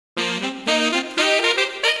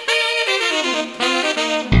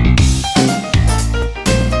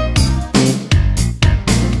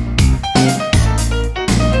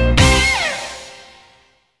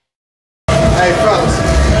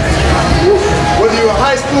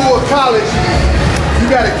college, you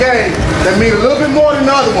got a game that means a little bit more than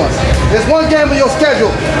the other ones. There's one game on your schedule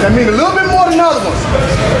that means a little bit more than the other ones.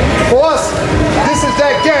 For us, this is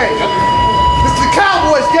that game. This is the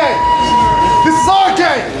Cowboys game. This is our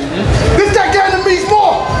game. This is that game that means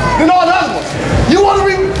more than all the other ones. You want to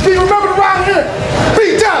be remembered around here?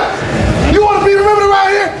 Beat Dallas. You want to be remembered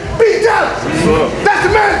around here? Beat Dallas. That's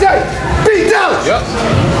the mandate. Beat Dallas. Yep.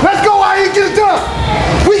 Let's go out here and get it done.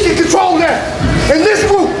 We can control that. In this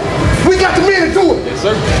group, we got the men to do it. Yes,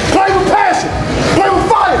 sir. Play with passion. Play with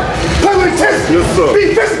fire. Play with intensity. Yes, sir.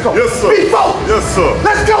 Be physical. Yes, sir. Be focused. Yes, sir.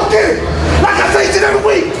 Let's go get it. Like I say each and every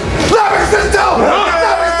week. Linebackers sit down.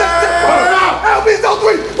 Linebackers sit down. LB's on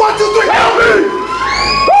 3. 1, 2, 3. LB.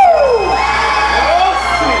 Woo!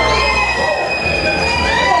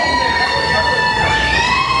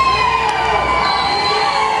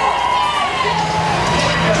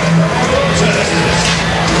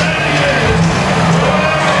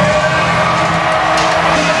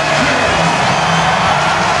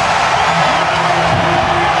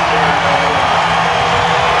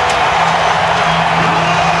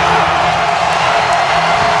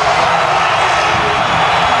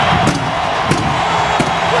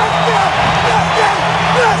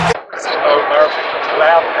 Moe Murphy from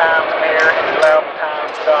Loudoun Times-Mirror and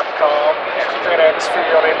LoudonTimes.com at FedEx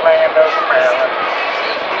Field in Landover, Maryland.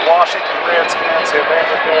 Washington Redskins have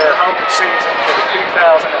ended their home season for the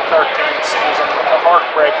 2013 season with a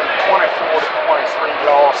heartbreaking 24-23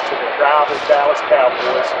 loss to the rival Dallas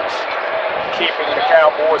Cowboys, keeping the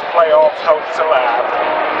Cowboys' playoff hopes alive.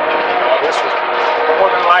 This was more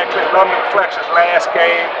than likely London Fletcher's last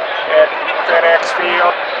game at FedEx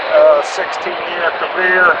Field, 16-year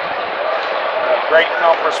career. Great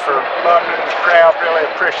numbers for London. The crowd really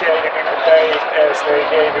appreciated him today as they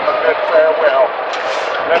gave him a good farewell.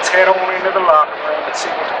 Let's head on into the locker room and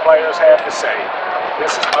see what the players have to say.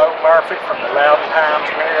 This is Moe Murphy from the Loudoun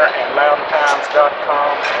Times-Mirror and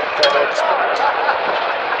LoudonTimes.com and FedEx Field.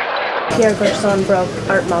 Pierre Garcon broke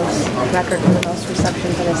Art Monk's record for the most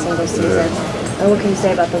receptions in a single season. And what can you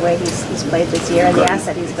say about the way he's played this year and the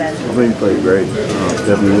asset he's been? I think he played great.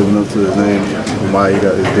 Definitely living up to his name and why he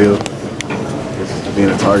got his deal. Just being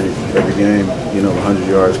a target every game, 100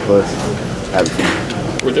 yards plus.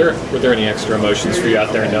 Were there any extra emotions for you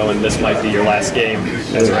out there knowing this might be your last game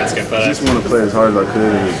as a Redskin FedEx? I just want to play as hard as I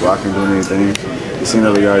could and just blocking, doing anything. Just seeing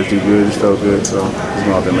other guys do good, just felt good, so just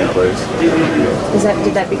going out there and make plays.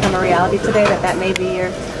 Did that become a reality today, that may be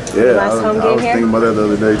your last home game here? I was thinking about that the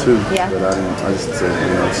other day too, yeah. But I just said,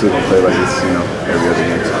 I'm still going to play like this, every other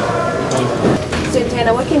game.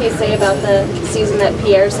 Santana, what can you say about the season that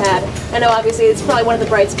Pierre's had? I know obviously it's probably one of the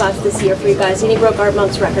bright spots this year for you guys, and he broke Art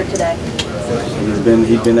Monk's record today. He's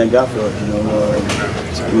been that guy for us.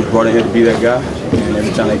 He was brought in here to be that guy, and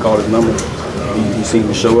every time they called his number, he seemed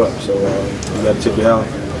to show up. So you got to tip your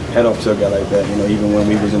hat off to a guy like that. Even when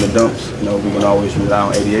we was in the dumps, we can always rely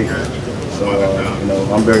on 88. So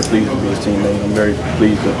I'm very pleased to be his teammate. I'm very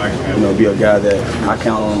pleased to be a guy that I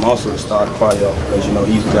count on him also to start the party off, because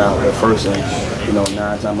he's the guy at first, and 9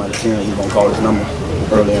 times out of 10 he's gonna call his number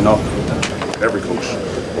early and often. Every coach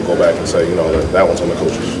will go back and say, that one's on the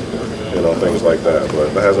coaches, things like that.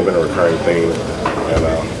 But that hasn't been a recurring theme, and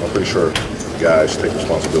I'm pretty sure guys take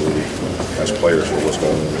responsibility as players for what's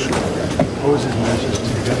going on this year. What was his message to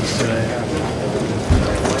you guys today?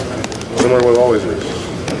 Similar to what it always is.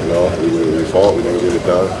 We fought, we didn't get it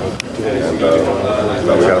done, and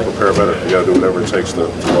we got to prepare better. We got to do whatever it takes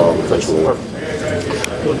to eventually win.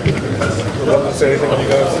 Say anything to you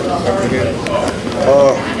guys after the game?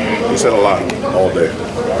 He said a lot all day. I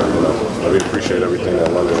really appreciate everything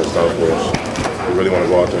that London has done for us. We really want to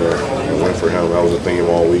go out there and win for him. That was the theme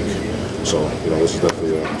all week. So, this is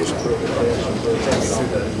definitely a discipline.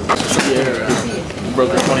 You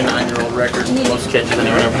broke a 29-year-old record, most catches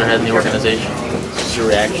anyone ever had in the organization. What's your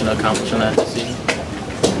reaction to accomplishing that this season?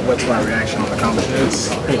 What's my reaction to accomplishing it? It's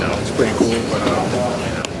pretty cool, but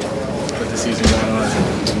with the season going on,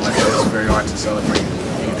 it's very hard to celebrate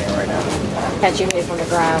anything right now. Had you hit it from the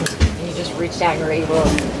ground and you just reached out and were able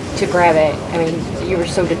to grab it. I mean, you were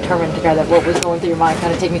so determined to grab that. What was going through your mind?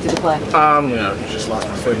 Kind of take me through the play. Just lost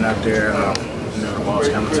my footing out there. The ball was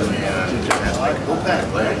coming to me, and just had to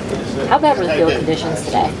play. How bad were the field conditions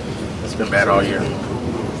today? It's been bad all year.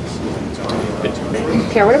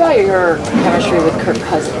 Pierre, what about your chemistry with Kirk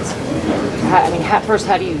Cousins? First,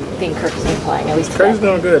 how do you think Kirk is playing? At least Kirk's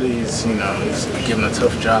doing good. He's given a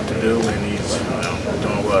tough job to do, and he's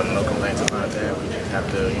doing well. No complaints about that. We just have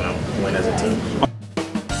to win as a team.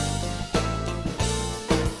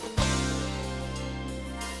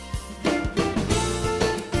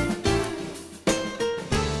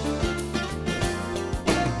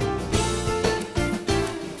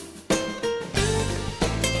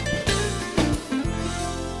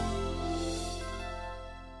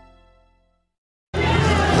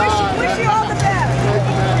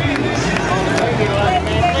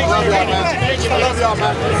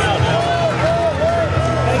 job, man.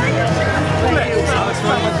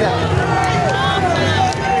 Thank you.